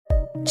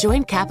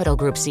Join Capital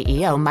Group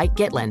CEO Mike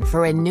Gitlin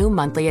for a new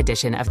monthly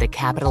edition of the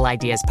Capital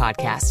Ideas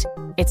Podcast.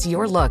 It's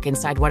your look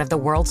inside one of the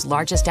world's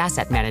largest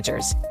asset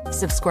managers.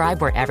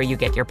 Subscribe wherever you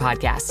get your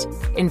podcasts.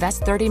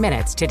 Invest 30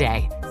 minutes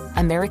today.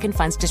 American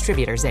Funds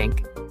Distributors,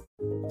 Inc.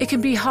 It can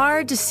be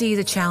hard to see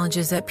the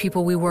challenges that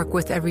people we work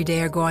with every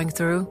day are going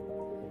through.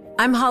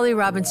 I'm Holly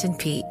Robinson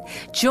Peete.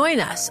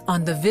 Join us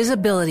on The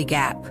Visibility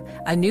Gap,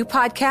 a new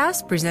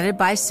podcast presented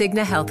by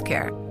Cigna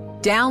Healthcare.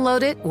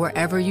 Download it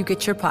wherever you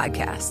get your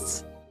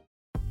podcasts.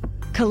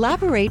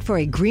 Collaborate for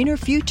a greener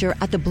future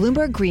at the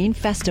Bloomberg Green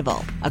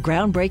Festival, a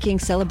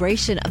groundbreaking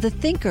celebration of the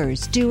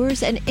thinkers,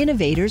 doers, and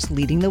innovators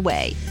leading the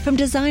way. From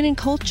design and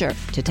culture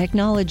to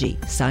technology,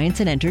 science,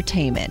 and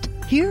entertainment.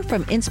 Hear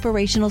from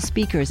inspirational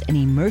speakers and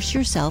immerse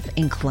yourself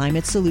in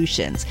climate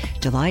solutions.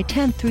 July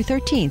 10th through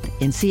 13th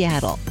in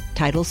Seattle.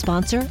 Title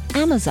sponsor,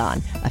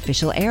 Amazon.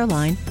 Official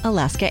airline,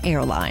 Alaska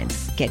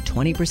Airlines. Get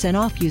 20%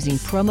 off using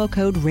promo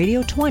code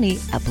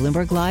radio20 at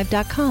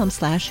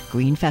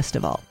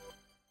bloomberglive.com/greenfestival.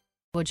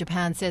 Well,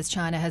 Japan says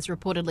China has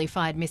reportedly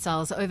fired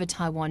missiles over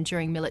Taiwan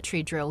during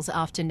military drills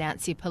after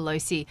Nancy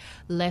Pelosi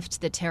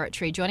left the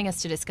territory. Joining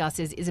us to discuss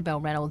is Isabel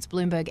Reynolds,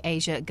 Bloomberg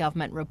Asia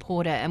government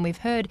reporter. And we've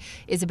heard,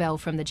 Isabel,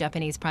 from the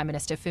Japanese Prime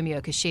Minister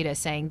Fumio Kishida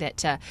saying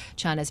that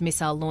China's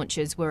missile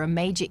launches were a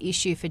major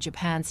issue for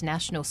Japan's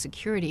national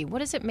security. What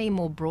does it mean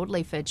more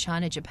broadly for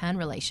China-Japan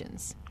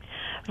relations?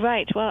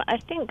 Right. Well, I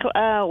think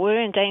we're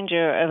in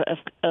danger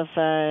of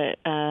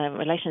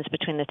relations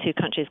between the two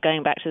countries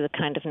going back to the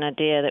kind of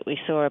nadir that we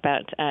saw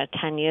about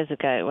 10 years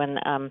ago when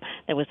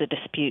there was a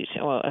dispute,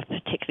 or a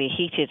particularly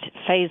heated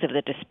phase of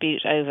the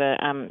dispute over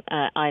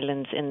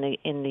islands in the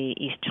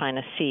East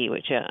China Sea,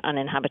 which are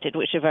uninhabited,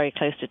 which are very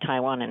close to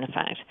Taiwan, in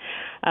fact.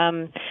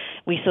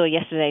 We saw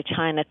yesterday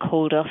China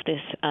called off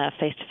this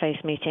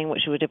face-to-face meeting,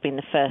 which would have been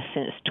the first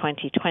since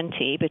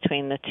 2020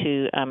 between the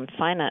two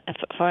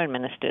foreign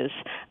ministers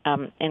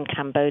in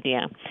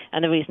Cambodia.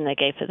 And the reason they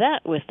gave for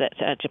that was that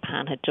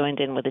Japan had joined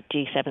in with a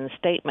G7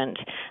 statement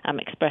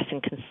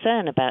expressing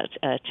concern about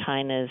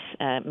China's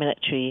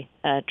military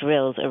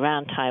drills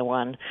around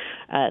Taiwan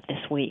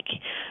this week.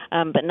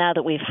 But now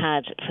that we've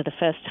had, for the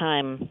first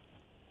time,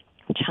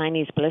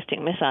 Chinese ballistic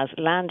missiles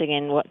landing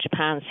in what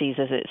Japan sees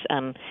as its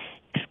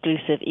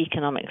exclusive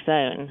economic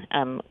zone,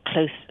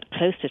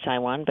 close to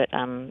Taiwan, but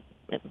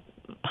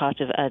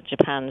part of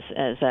Japan's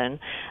zone,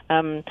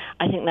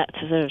 I think that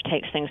sort of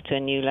takes things to a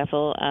new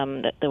level,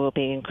 that there will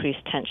be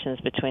increased tensions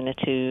between the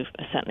two,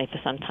 certainly for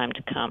some time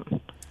to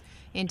come.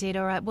 Indeed.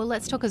 All right. Well,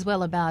 let's talk as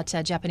well about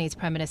Japanese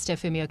Prime Minister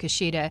Fumio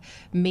Kishida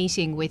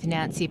meeting with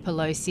Nancy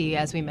Pelosi.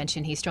 As we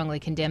mentioned, he strongly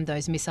condemned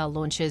those missile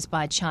launches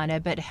by China.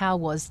 But how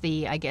was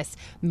the,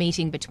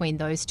 meeting between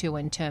those two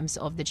in terms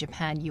of the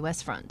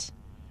Japan-US front?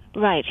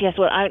 Right, yes.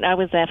 Well, I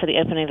was there for the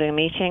opening of the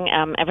meeting.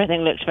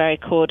 Everything looked very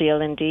cordial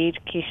indeed.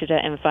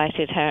 Kishida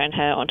invited her and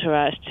her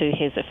entourage to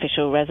his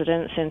official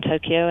residence in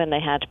Tokyo, and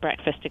they had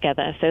breakfast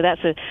together. So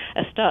that's a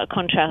stark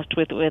contrast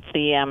with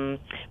the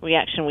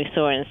reaction we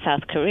saw in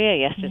South Korea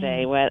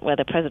yesterday, where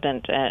the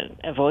president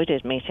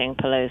avoided meeting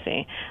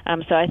Pelosi.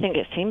 So I think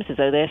it seems as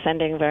though they're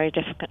sending very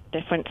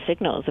different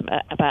signals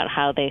about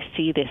how they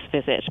see this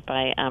visit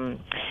by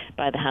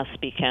the House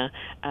Speaker.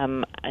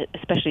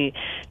 Especially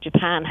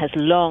Japan has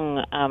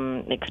long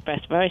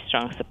expressed very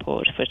strong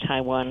support for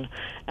Taiwan,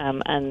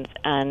 and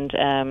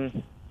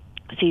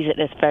sees it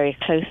as very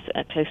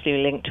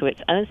closely linked to its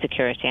own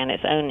security and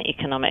its own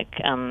economic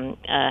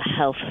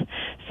health.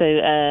 So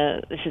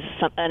this is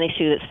an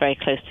issue that's very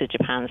close to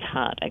Japan's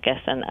heart, I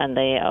guess, and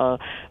they are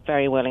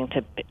very willing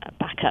to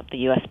back up the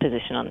U.S.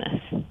 position on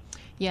this.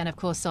 Yeah, and of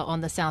course, on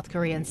the South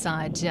Korean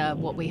side,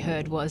 what we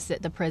heard was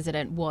that the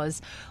president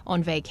was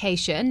on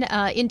vacation.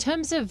 In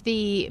terms of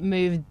the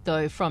move,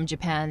 though, from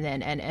Japan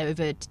and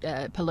over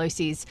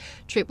Pelosi's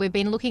trip, we've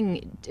been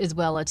looking as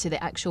well to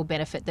the actual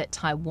benefit that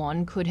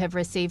Taiwan could have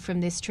received from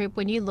this trip.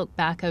 When you look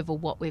back over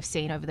what we've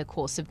seen over the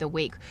course of the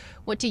week,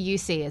 what do you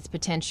see as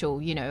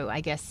potential,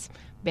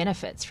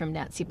 benefits from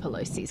Nancy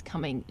Pelosi's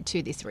coming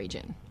to this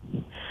region?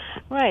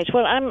 Right.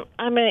 Well,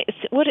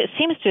 what it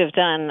seems to have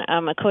done,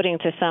 according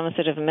to some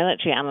sort of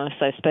military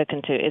analysts I've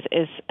spoken to, is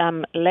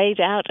laid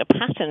out a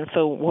pattern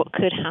for what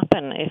could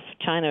happen if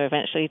China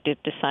eventually did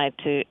decide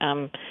to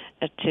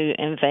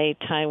invade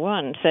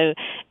Taiwan. So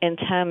in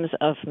terms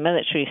of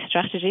military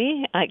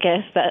strategy, I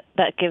guess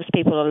that gives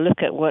people a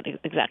look at what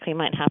exactly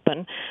might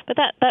happen. But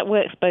that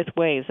works both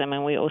ways. I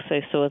mean, we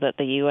also saw that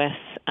the U.S.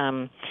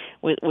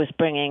 Was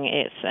bringing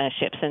its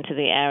ships into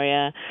the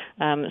area.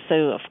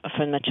 So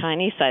from the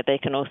Chinese side, they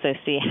can also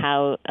see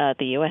how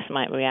the U.S.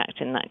 might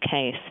react in that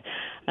case.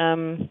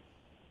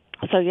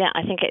 So yeah,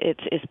 I think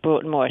it's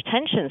brought more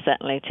attention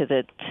certainly to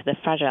the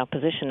fragile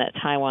position that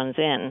Taiwan's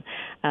in.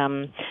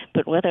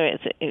 But whether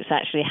it's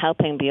actually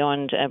helping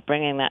beyond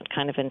bringing that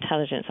kind of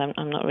intelligence,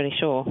 I'm not really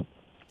sure.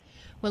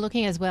 We're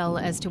looking as well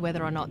as to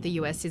whether or not the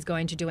US is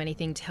going to do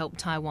anything to help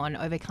Taiwan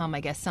overcome,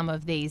 some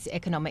of these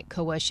economic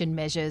coercion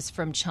measures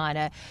from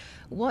China.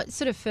 What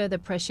sort of further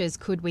pressures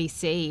could we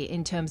see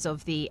in terms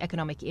of the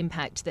economic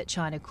impact that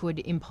China could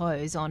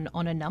impose on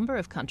a number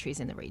of countries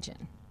in the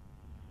region?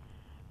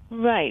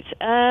 Right.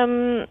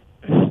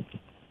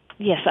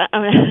 Yes,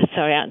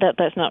 sorry,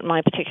 that's not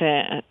my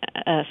particular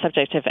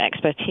subject of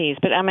expertise.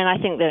 But I mean, I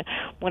think that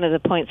one of the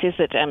points is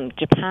that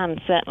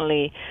Japan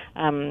certainly,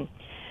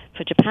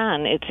 for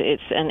Japan,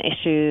 it's an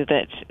issue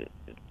that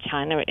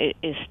China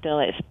is still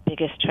its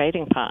biggest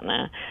trading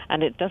partner,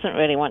 and it doesn't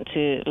really want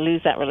to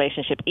lose that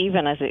relationship,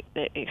 even as it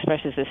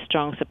expresses a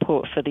strong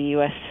support for the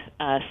U.S.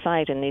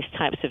 Side in these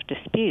types of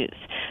disputes.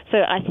 So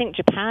I think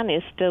Japan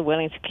is still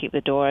willing to keep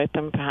the door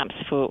open, perhaps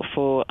for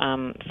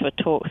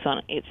talks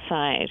on its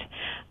side,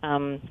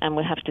 and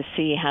we'll have to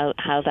see how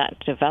that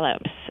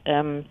develops.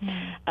 There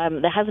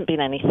hasn't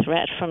been any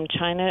threat from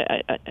China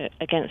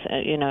against,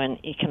 in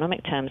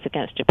economic terms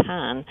against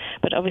Japan,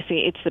 but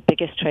obviously it's the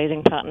biggest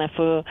trading partner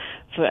for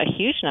a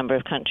huge number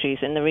of countries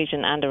in the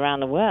region and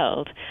around the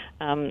world.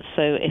 So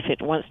if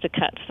it wants to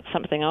cut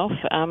something off,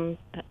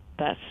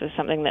 that's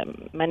something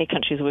that many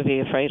countries would be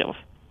afraid of.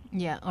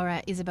 Yeah, all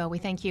right, Isabel, we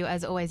thank you.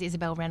 As always,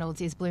 Isabel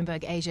Reynolds is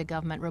Bloomberg Asia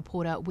government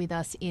reporter with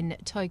us in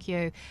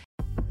Tokyo.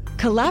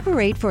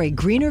 Collaborate for a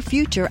greener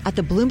future at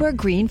the Bloomberg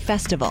Green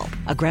Festival,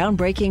 a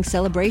groundbreaking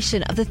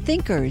celebration of the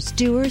thinkers,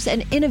 doers,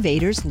 and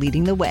innovators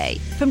leading the way.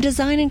 From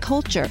design and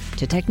culture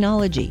to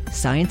technology,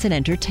 science, and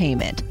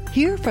entertainment.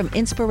 Hear from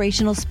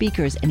inspirational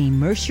speakers and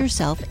immerse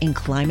yourself in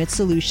climate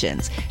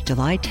solutions.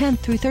 July 10th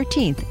through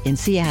 13th in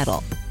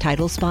Seattle.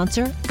 Title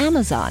sponsor,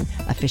 Amazon.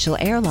 Official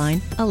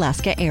airline,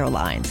 Alaska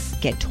Airlines.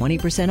 Get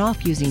 20%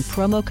 off using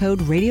promo code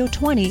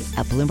radio20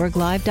 at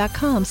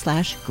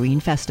BloombergLive.com/Green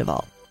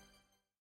Festival.